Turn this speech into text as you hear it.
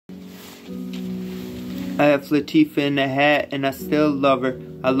I have Latifah in a hat and I still love her.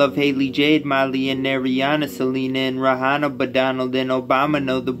 I love Haley Jade, Miley and Ariana, Selena and Rihanna, but Donald and Obama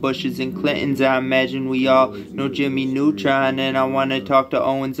know the Bushes and Clintons. I imagine we all know Jimmy Neutron, and I want to talk to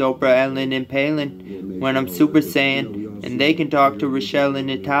Owens, Oprah, Ellen and Palin when I'm Super Saiyan. And they can talk to Rochelle and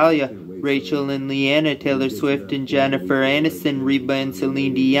Natalia, Rachel and Leanna, Taylor Swift and Jennifer Aniston, Reba and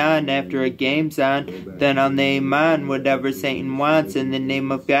Celine Dion. After a game's on, then I'll name mine whatever Satan wants in the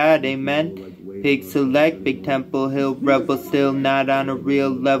name of God, amen. Pig select, Big Temple Hill rebel, still not on a real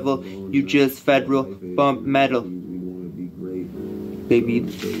level. You just federal bump metal. Baby,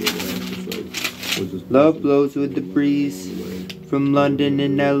 love blows with the breeze from London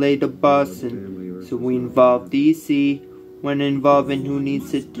and LA to Boston. So we involve DC when involving who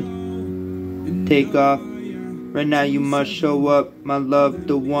needs to take off. Right now you must show up, my love,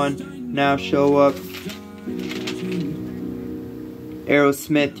 the one. Now show up.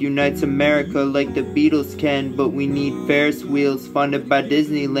 Aerosmith unites America like the Beatles can, but we need Ferris wheels funded by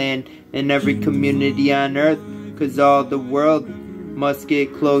Disneyland in every community on Earth, cause all the world must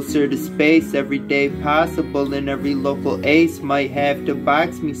get closer to space every day possible, and every local ace might have to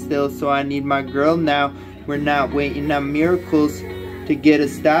box me still, so I need my girl now. We're not waiting on miracles to get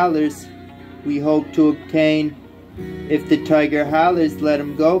us dollars we hope to obtain. If the tiger hollers, let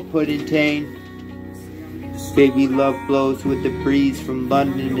him go, put in tane. Baby, love blows with the breeze from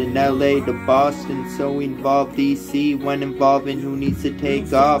London and LA to Boston. So we involve DC when involving who needs to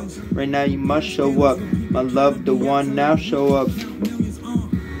take off. Right now you must show up, my love, the one. Now show up.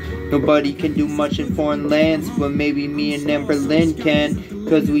 Nobody can do much in foreign lands, but maybe me and Lynn can,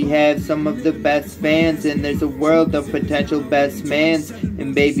 cause we have some of the best fans, and there's a world of potential best mans.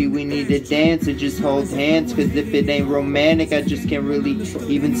 And baby, we need to dance and just hold hands, cause if it ain't romantic, I just can't really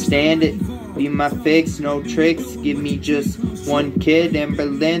even stand it. Be my fix, no tricks, give me just one kid,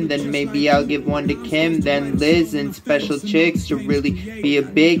 Lynn, then maybe I'll give one to Kim, then Liz, and special chicks to really be a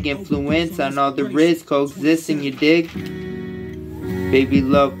big influence on all the risk coexisting, you dig? Baby,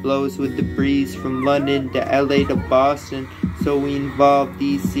 love blows with the breeze from London to LA to Boston. So we involve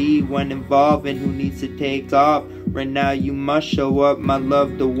DC when involving who needs to take off. Right now you must show up, my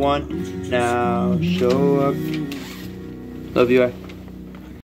love, the one. Now show up. Love you.